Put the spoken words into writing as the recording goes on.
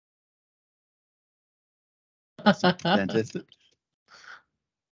Fantastic.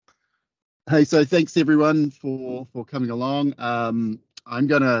 Hey, so thanks everyone for coming along. I'm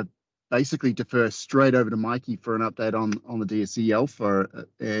going to basically defer straight over to Mikey for an update on the DSC Alpha,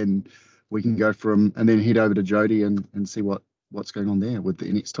 and we can go from and then head over to Jodi and see what's going on there with the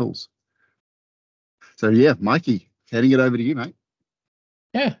nxtools. So yeah, Mikey, handing it over to you, mate.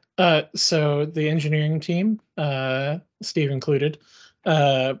 Yeah. So the engineering team, Steve included,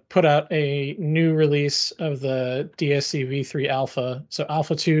 put out a new release of the DSC v3 Alpha. So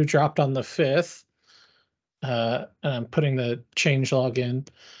Alpha 2 dropped on the 5th. And I'm putting the changelog in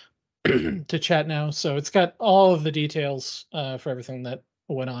to chat now. So it's got all of the details for everything that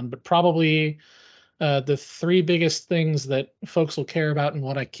went on, but probably the three biggest things that folks will care about and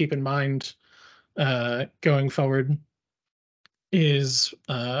what I keep in mind going forward is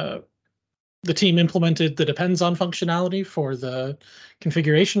the team implemented the depends on functionality for the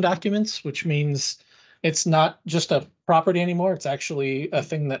configuration documents, which means it's not just a property anymore. It's actually a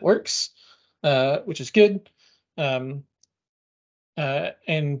thing that works, which is good. And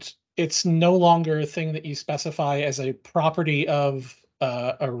it's no longer a thing that you specify as a property of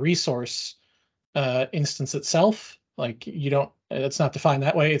a resource instance itself. Like you don't, it's not defined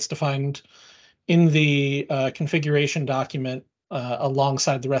that way. It's defined in the configuration document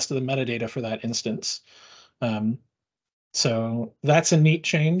alongside the rest of the metadata for that instance. So that's a neat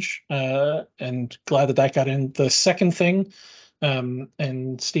change, and glad that that got in. The second thing,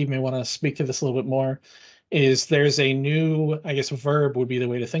 and Steve may want to speak to this a little bit more, is there's a new, I guess, verb would be the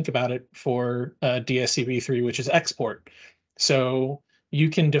way to think about it for DSC v3, which is export. So you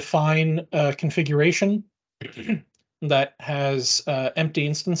can define a configuration that has empty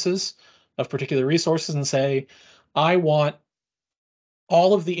instances of particular resources and say, I want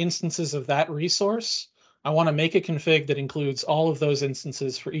all of the instances of that resource. I want to make a config that includes all of those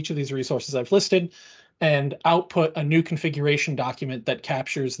instances for each of these resources I've listed and output a new configuration document that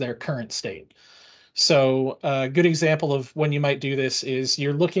captures their current state. So a good example of when you might do this is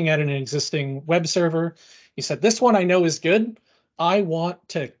you're looking at an existing web server. You said, this one I know is good. I want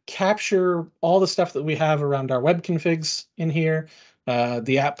to capture all the stuff that we have around our web configs in here,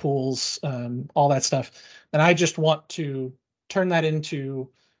 the app pools, all that stuff. And I just want to turn that into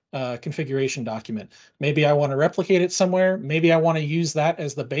a configuration document. Maybe I want to replicate it somewhere. Maybe I want to use that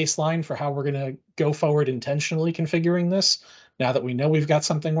as the baseline for how we're going to go forward intentionally configuring this now that we know we've got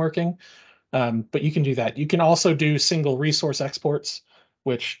something working. But you can do that. You can also do single resource exports,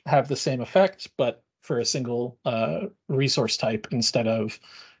 which have the same effect, but for a single resource type instead of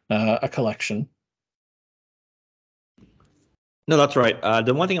a collection. No, that's right.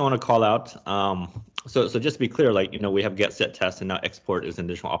 The one thing I want to call out, so just to be clear, like, we have get, set, test, and now export is an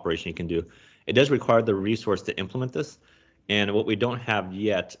additional operation you can do. It does require the resource to implement this. And what we don't have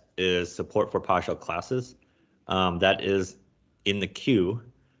yet is support for PowerShell classes. That is in the queue.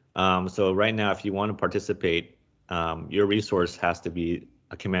 So right now, if you want to participate, your resource has to be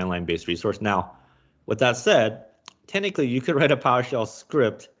a command line based resource. Now, with that said, technically you could write a PowerShell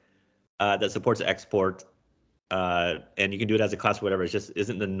script that supports export, and you can do it as a class or whatever. It just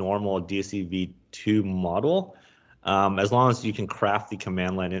isn't the normal DSC v2 model, as long as you can craft the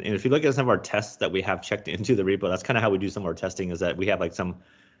command line. And if you look at some of our tests that we have checked into the repo, that's kind of how we do some of our testing, is that we have like some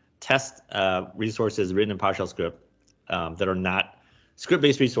test resources written in PowerShell script that are not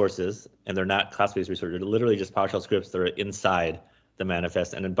script-based resources, and they're not class-based resources. They're literally just PowerShell scripts that are inside the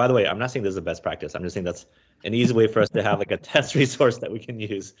manifest. And then, by the way, I'm not saying this is the best practice. I'm just saying that's an easy way for us to have like a test resource that we can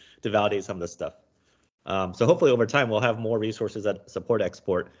use to validate some of this stuff. So hopefully over time, we'll have more resources that support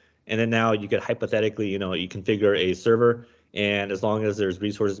export. And then now you could hypothetically, you configure a server, and as long as there's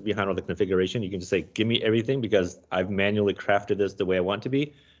resources behind all the configuration, you can just say, give me everything because I've manually crafted this the way I want it to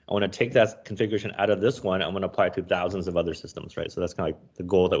be. I want to take that configuration out of this one. I'm going to apply it to thousands of other systems, right? So that's kind of like the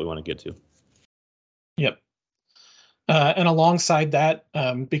goal that we want to get to. Yep. And alongside that,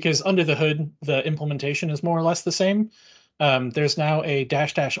 because under the hood, the implementation is more or less the same. There's now a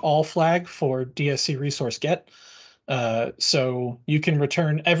 -- all flag for DSC resource get. So you can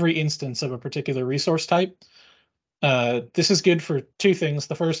return every instance of a particular resource type. This is good for two things.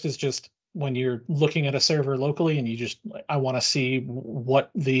 The first is just when you're looking at a server locally and I want to see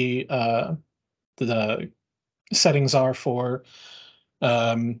what the settings are for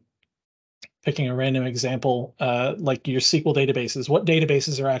picking a random example, like your SQL databases, what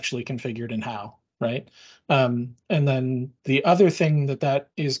databases are actually configured and how, right? And then the other thing that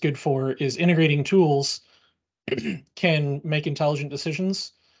is good for is integrating tools can make intelligent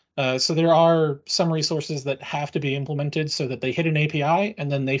decisions. So there are some resources that have to be implemented so that they hit an API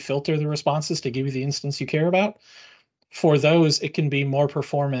and then they filter the responses to give you the instance you care about. For those, it can be more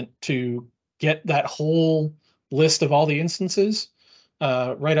performant to get that whole list of all the instances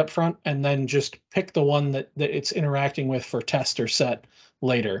right up front, and then just pick the one that it's interacting with for test or set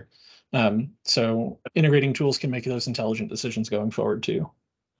later. So integrating tools can make those intelligent decisions going forward too.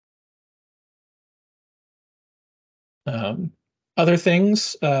 Other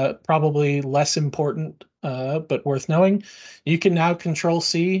things, probably less important, but worth knowing. You can now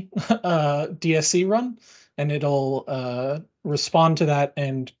Control-C DSC run, and it'll respond to that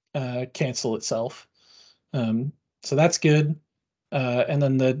and cancel itself. So that's good. And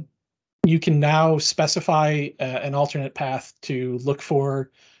then you can now specify an alternate path to look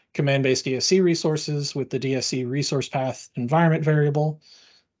for command-based DSC resources with the DSC resource path environment variable.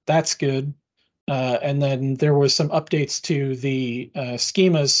 That's good. And then there was some updates to the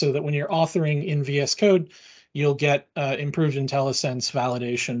schemas so that when you're authoring in VS Code, you'll get improved IntelliSense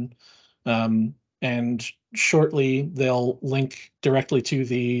validation. And shortly, they'll link directly to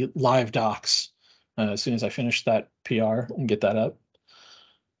the live docs as soon as I finish that PR and get that up.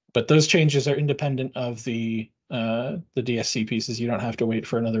 But those changes are independent of the DSC pieces. You don't have to wait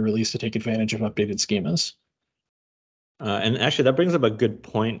for another release to take advantage of updated schemas. And actually, that brings up a good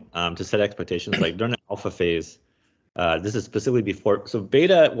point to set expectations. Like during the alpha phase, this is specifically before. So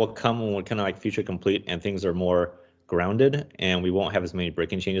beta will come when we're kind of like feature complete and things are more grounded, and we won't have as many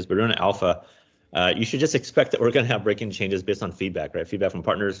breaking changes. But during alpha, you should just expect that we're going to have breaking changes based on feedback, right? Feedback from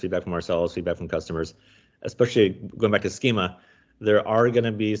partners, feedback from ourselves, feedback from customers. Especially going back to schema, there are going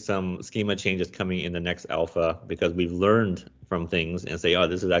to be some schema changes coming in the next alpha because we've learned from things and say, oh,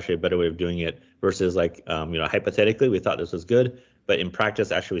 this is actually a better way of doing it versus like, hypothetically, we thought this was good, but in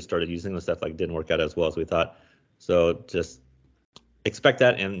practice, actually, we started using the stuff like didn't work out as well as we thought. So just expect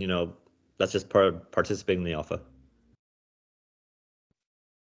that, and that's just part of participating in the alpha.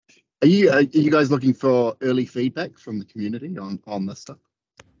 Are you guys looking for early feedback from the community on this stuff?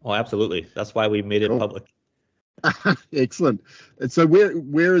 Oh, absolutely. That's why we made it public. Excellent. And so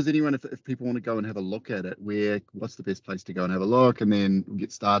where is anyone, if people want to go and have a look at it, what's the best place to go and have a look, and then we'll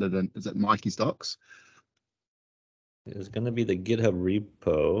get started? And is it Mikey's docs? It's going to be the GitHub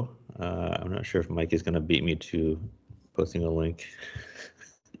repo. I'm not sure if Mikey's going to beat me to posting a link.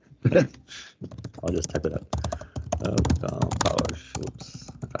 I'll just type it up.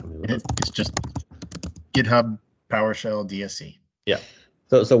 It's just GitHub PowerShell DSC. Yeah.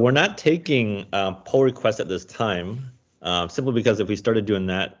 So we're not taking pull requests at this time, simply because if we started doing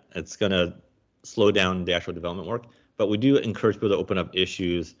that, it's going to slow down the actual development work. But we do encourage people to open up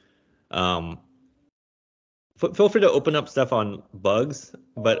issues. Feel free to open up stuff on bugs,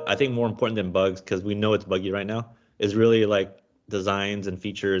 but I think more important than bugs, because we know it's buggy right now, is really like designs and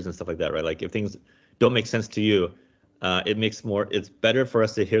features and stuff like that, right? Like if things don't make sense to you, it's better for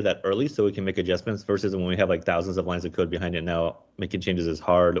us to hear that early so we can make adjustments versus when we have like thousands of lines of code behind it now, making changes is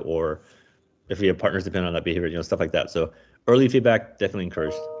hard, or if we have partners depending on that behavior, stuff like that. So early feedback, definitely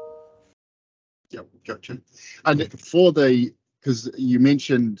encouraged. Yeah, gotcha. And because you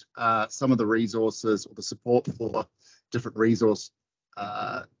mentioned some of the resources or the support for different resource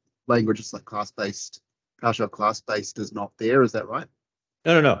languages like class-based, PowerShell class-based is not there, is that right?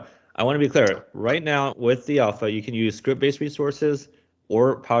 No. I want to be clear. Right now, with the alpha, you can use script-based resources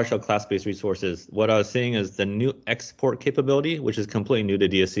or PowerShell class-based resources. What I was saying is the new export capability, which is completely new to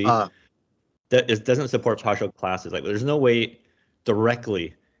DSC, doesn't support PowerShell classes. Like, there's no way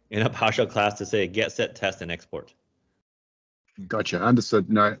directly in a PowerShell class to say get, set, test, and export. Gotcha. Understood.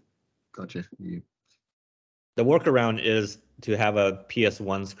 No, gotcha. The workaround is to have a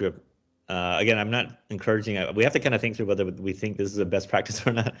PS1 script. Again, I'm not encouraging it. We have to kind of think through whether we think this is a best practice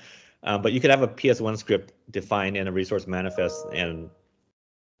or not. But you could have a PS1 script defined in a resource manifest and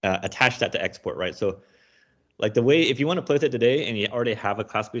attach that to export, right? So like the way, if you want to play with it today and you already have a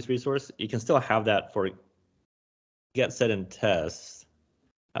class-based resource, you can still have that for get, set, and test.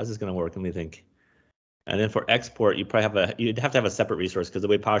 How's this going to work? Let me think. And then for export, you'd have to have a separate resource, because the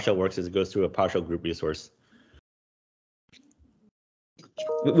way PowerShell works is it goes through a PowerShell group resource.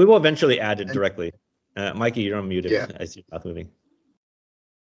 We will eventually add it directly. Mikey, you're unmuted. Yeah. I see your mouth moving.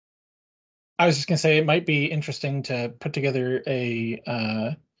 I was just going to say it might be interesting to put together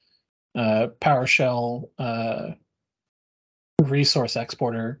a PowerShell resource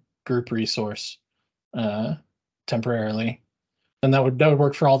exporter group resource temporarily, and that would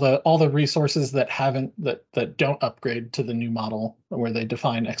work for all the resources that don't upgrade to the new model where they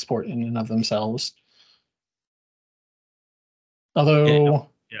define export in and of themselves. Although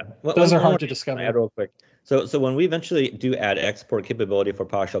those are hard to discover. Add real quick. So when we eventually do add export capability for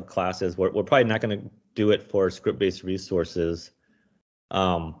PowerShell classes, we're probably not going to do it for script-based resources.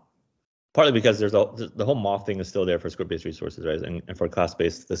 Partly because there's the whole moth thing is still there for script-based resources, right? And for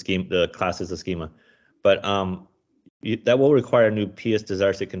class-based, the class is the schema. but that will require a new PS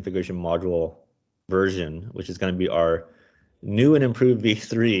desired state configuration module version, which is going to be our new and improved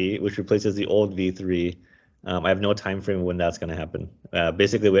V3, which replaces the old V3. I have no time frame when that's going to happen.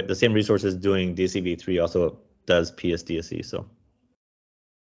 Basically, with the same resources doing DSC V3 also does PS DSC. So,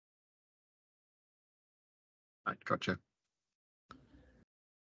 right, gotcha.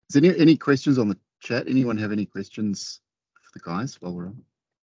 Is there any questions on the chat? Anyone have any questions for the guys while we're on?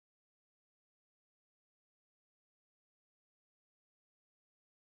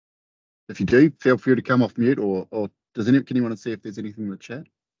 If you do, feel free to come off mute, or can anyone want to see if there's anything in the chat?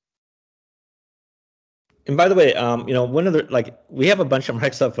 and by the way, you know, one of the we have a bunch of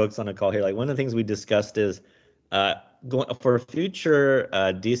Microsoft folks on the call here. Like one of the things we discussed is going for future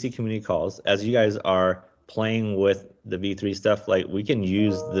DSC community calls, as you guys are playing with the V3 stuff, like we can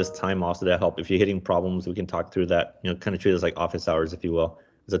use this time also to help. If you're hitting problems, we can talk through that, you know, kind of treat it as like office hours, if you will.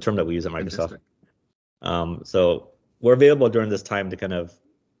 It's a term that we use at Microsoft. So we're available during this time to kind of,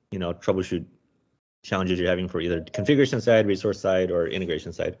 you know, troubleshoot challenges you're having for either configuration side, resource side, or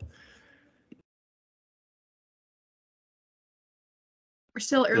integration side. We're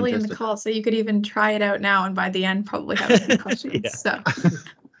still early in the call, so you could even try it out now, and by the end probably have some questions. Yeah. So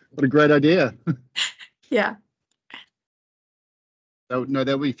What a great idea. yeah. No,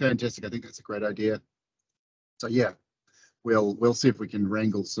 that would be fantastic. I think that's a great idea. So yeah, we'll see if we can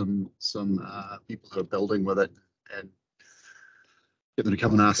wrangle some people who are building with it and get them to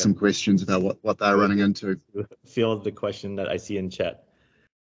come and ask some questions about what they're running into. Field the question that I see in chat.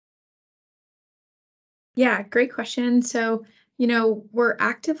 Yeah, great question. So, you know, we're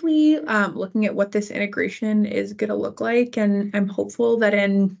actively looking at what this integration is going to look like, and I'm hopeful that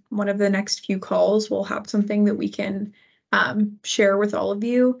in one of the next few calls, we'll have something that we can share with all of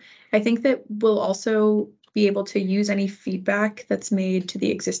you. I think that we'll also be able to use any feedback that's made to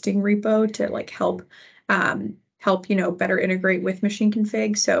the existing repo to like help, you know, better integrate with machine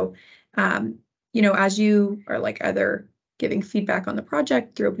config. So, you know, as you are like either giving feedback on the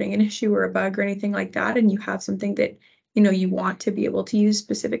project through opening an issue or a bug or anything like that, and you have something that, you know, you want to be able to use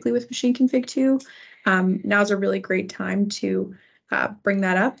specifically with machine config too, now's a really great time to bring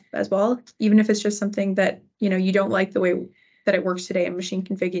that up as well, even if it's just something that, you know, you don't like the way that it works today in machine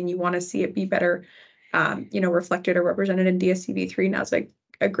config and you want to see it be better, you know, reflected or represented in DSC v3. Now's like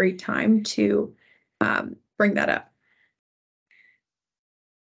a great time to bring that up.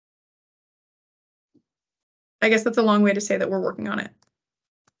 I guess that's a long way to say that we're working on it.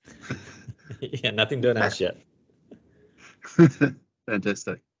 Yeah, nothing to announce yet.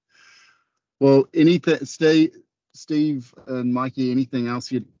 Fantastic. Well, Steve and Mikey, anything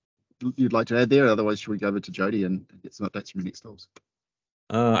else you'd like to add there? Otherwise, should we go over to Jodi and get some updates from nxtools?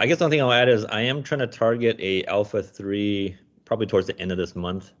 I guess the only thing I'll add is I am trying to target a Alpha 3 probably towards the end of this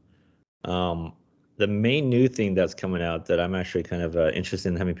month. The main new thing that's coming out that I'm actually kind of interested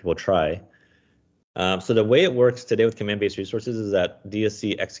in having people try. So the way it works today with command-based resources is that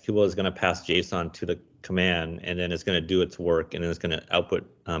DSC executable is going to pass JSON to the command, and then it's going to do its work, and then it's going to output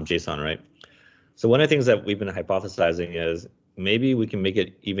JSON, right? So one of the things that we've been hypothesizing is maybe we can make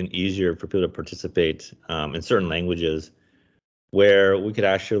it even easier for people to participate in certain languages, where we could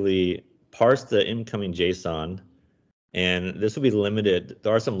actually parse the incoming JSON, and this will be limited.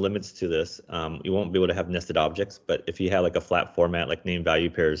 There are some limits to this. You won't be able to have nested objects, but if you have like a flat format like name value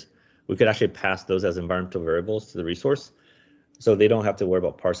pairs, we could actually pass those as environmental variables to the resource, so they don't have to worry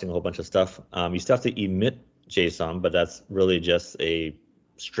about parsing a whole bunch of stuff. You still have to emit JSON, but that's really just a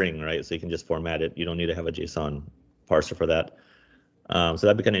string, right? So you can just format it. You don't need to have a JSON parser for that. So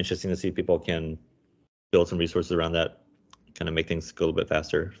that'd be kind of interesting to see if people can build some resources around that, kind of make things go a little bit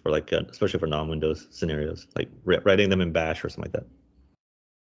faster for like, especially for non-Windows scenarios, like writing them in Bash or something like that.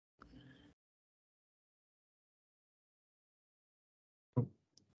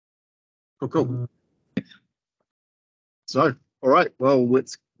 Cool. So, all right. Well,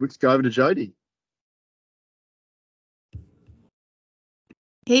 let's go over to Jodi.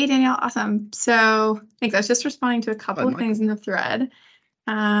 Hey, Danielle. Awesome. So thanks. I was just responding to a couple of things in the thread.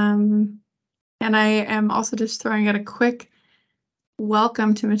 And I am also just throwing out a quick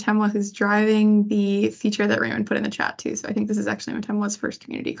welcome to Mutemwa, who's driving the feature that Raymond put in the chat too. So I think this is actually Mutemwa's first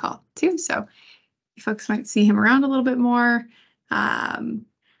community call too. So you folks might see him around a little bit more.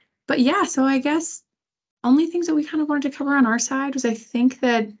 But yeah, so I guess only things that we kind of wanted to cover on our side was I think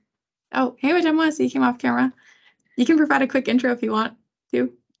that, oh, hey, Mutemwa, so you came off camera. You can provide a quick intro if you want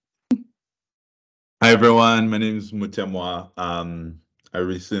to. Hi, everyone. My name is Mutemwa. I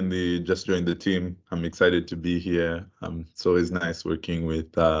recently just joined the team. I'm excited to be here. It's always nice working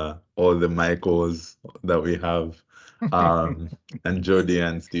with all the Michaels that we have, and Jodi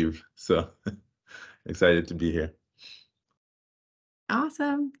and Steve. So excited to be here.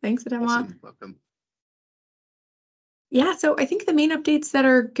 Awesome. Thanks, Adema. Awesome. Welcome. Yeah, so I think the main updates that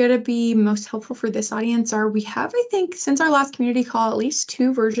are going to be most helpful for this audience are we have, I think, since our last community call, at least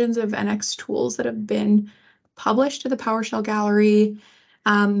 2 versions of nxtools that have been published to the PowerShell gallery,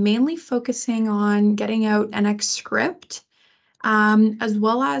 mainly focusing on getting out nxscript, as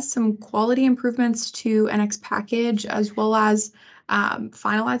well as some quality improvements to NX package, as well as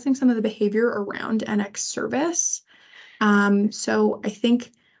finalizing some of the behavior around NX service. So I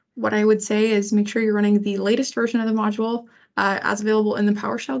think what I would say is make sure you're running the latest version of the module as available in the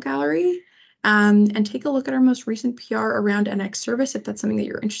PowerShell gallery, and take a look at our most recent PR around NX service if that's something that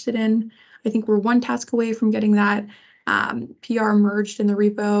you're interested in. I think we're 1 task away from getting that PR merged in the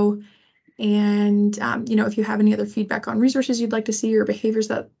repo. And if you have any other feedback on resources you'd like to see or behaviors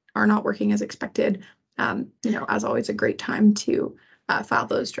that are not working as expected, as always, a great time to file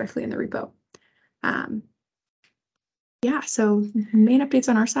those directly in the repo. Yeah, so main updates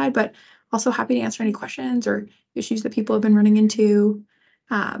on our side, but also happy to answer any questions or issues that people have been running into.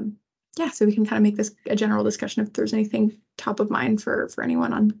 Yeah, so we can kind of make this a general discussion if there's anything top of mind for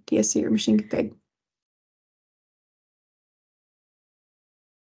anyone on DSC or machine config.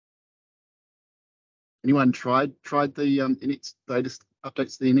 Anyone tried the latest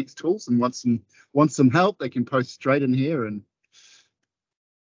updates to the nxtools and wants some help? They can post straight in here. And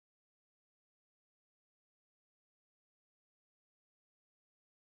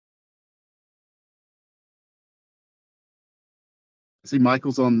I see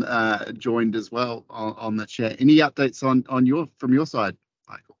Michael's on joined as well on the chat. Any updates from your side,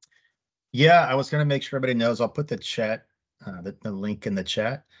 Michael? Yeah, I was going to make sure everybody knows. I'll put the chat, the link in the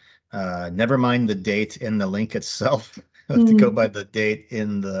chat. Never mind the date in the link itself. I have to go by the date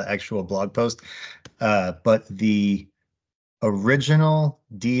in the actual blog post. But the original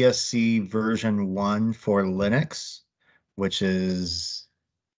DSC version 1 for Linux, which is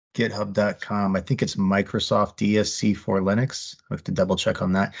github.com. I think it's Microsoft DSC for Linux. I have to double check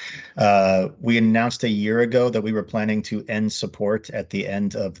on that. We announced a year ago that we were planning to end support at the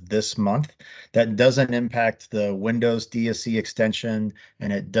end of this month. That doesn't impact the Windows DSC extension,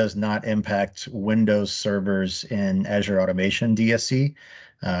 and it does not impact Windows servers in Azure Automation DSC.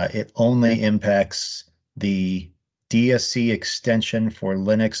 It only impacts the DSC extension for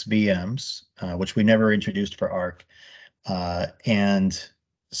Linux VMs, which we never introduced for ARC, and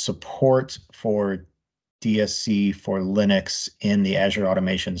support for DSC for Linux in the Azure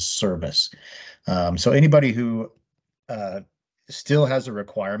Automation service. So anybody who still has a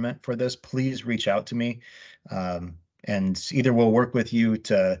requirement for this, please reach out to me, and either we'll work with you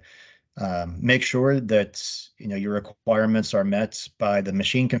to make sure that your requirements are met by the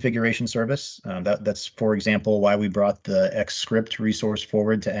machine configuration service. That's, for example, why we brought the xscript resource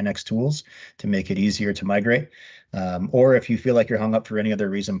forward to nxtools to make it easier to migrate. Or if you feel like you're hung up for any other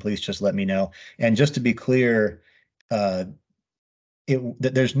reason, please just let me know. And just to be clear,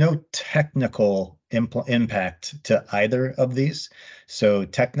 there's no technical impact to either of these. So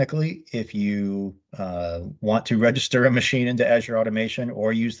technically, if you want to register a machine into Azure Automation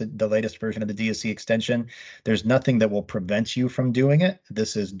or use the latest version of the DSC extension, there's nothing that will prevent you from doing it.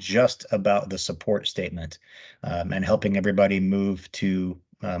 This is just about the support statement and helping everybody move to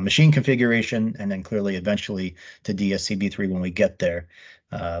machine configuration, and then clearly eventually to DSC v3 when we get there.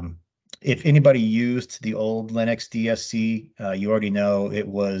 If anybody used the old Linux DSC, you already know it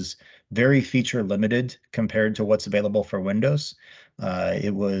was very feature limited compared to what's available for Windows.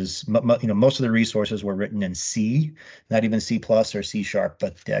 It was, most of the resources were written in C, not even C+ or C#,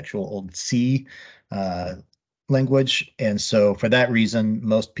 but the actual old C language. And so for that reason,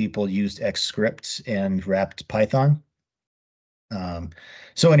 most people used xscript and wrapped Python.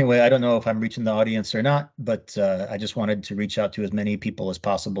 So anyway, I don't know if I'm reaching the audience or not, but I just wanted to reach out to as many people as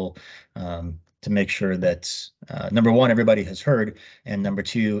possible to make sure that, number one, everybody has heard, and number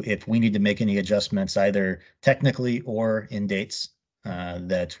two, if we need to make any adjustments, either technically or in dates,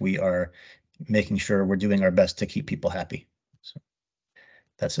 that we are making sure we're doing our best to keep people happy. So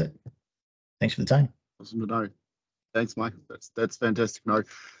that's it. Thanks for the time. Awesome to know. Thanks, Michael. That's fantastic. No,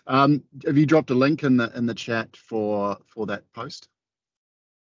 have you dropped a link in the chat for that post?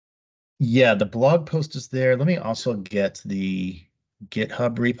 Yeah, the blog post is there. Let me also get the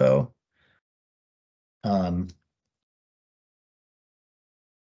GitHub repo.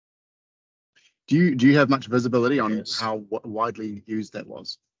 Do you have much visibility on how widely used that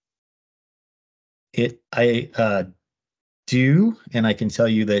was? I do, and I can tell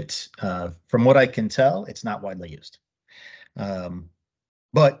you that from what I can tell, it's not widely used.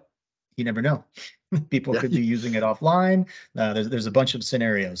 But you never know. People Yeah. could be using it offline. There's a bunch of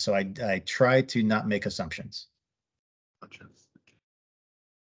scenarios, so I try to not make assumptions. Gotcha.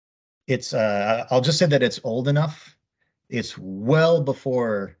 It's I'll just say that it's old enough. It's well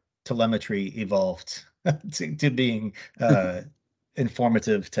before telemetry evolved to being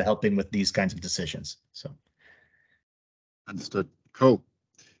informative to helping with these kinds of decisions. So Understood. Cool.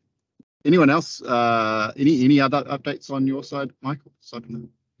 Anyone else? Any other updates on your side, Michael? Aside from that?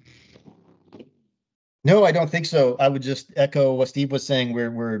 no, I don't think so. I would just echo what Steve was saying.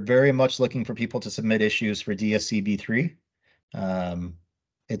 We're very much looking for people to submit issues for DSC v3.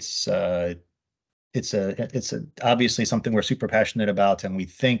 It's obviously something we're super passionate about, and we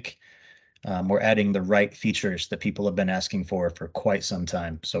think we're adding the right features that people have been asking for quite some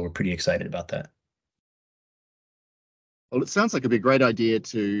time. So we're pretty excited about that. Well, it sounds like it'd be a great idea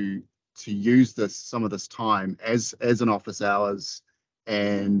to use some of this time as an office hours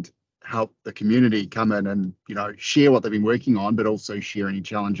and help the community come in and share what they've been working on, but also share any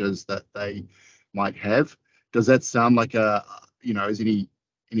challenges that they might have. Does that sound like is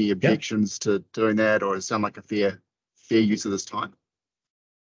any objections to doing that, or does it sound like a fair use of this time?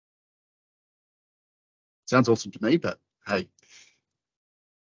 Sounds awesome to me, but hey.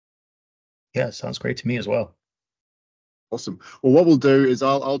 Yeah, sounds great to me as well. Awesome. Well, what we'll do is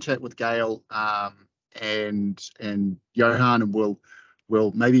I'll chat with Gail and Johan, and we'll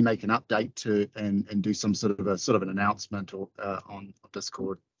maybe make an update and do some sort of an announcement or on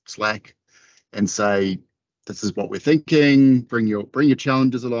Discord, Slack, and say this is what we're thinking. Bring your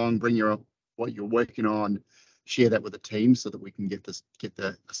challenges along. Bring what you're working on. Share that with the team so that we can get the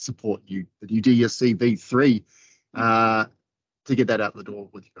support the new DSC v3 to get that out the door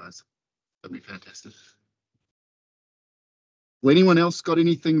with you guys. That'd be fantastic. Well, anyone else got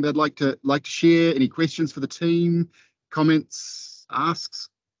anything they'd like to share? Any questions for the team? Comments? Asks?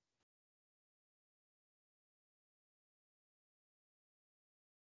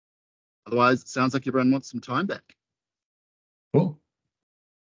 Otherwise, it sounds like everyone wants some time back. Cool.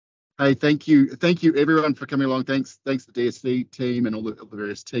 Hey, thank you everyone for coming along. Thanks the DSC team and all the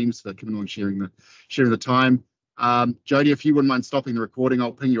various teams for coming along, sharing the time. Jodi, if you wouldn't mind stopping the recording,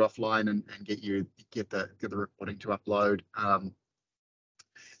 I'll ping you offline and get the recording to upload.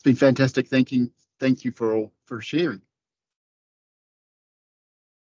 It's been fantastic. Thank you for sharing.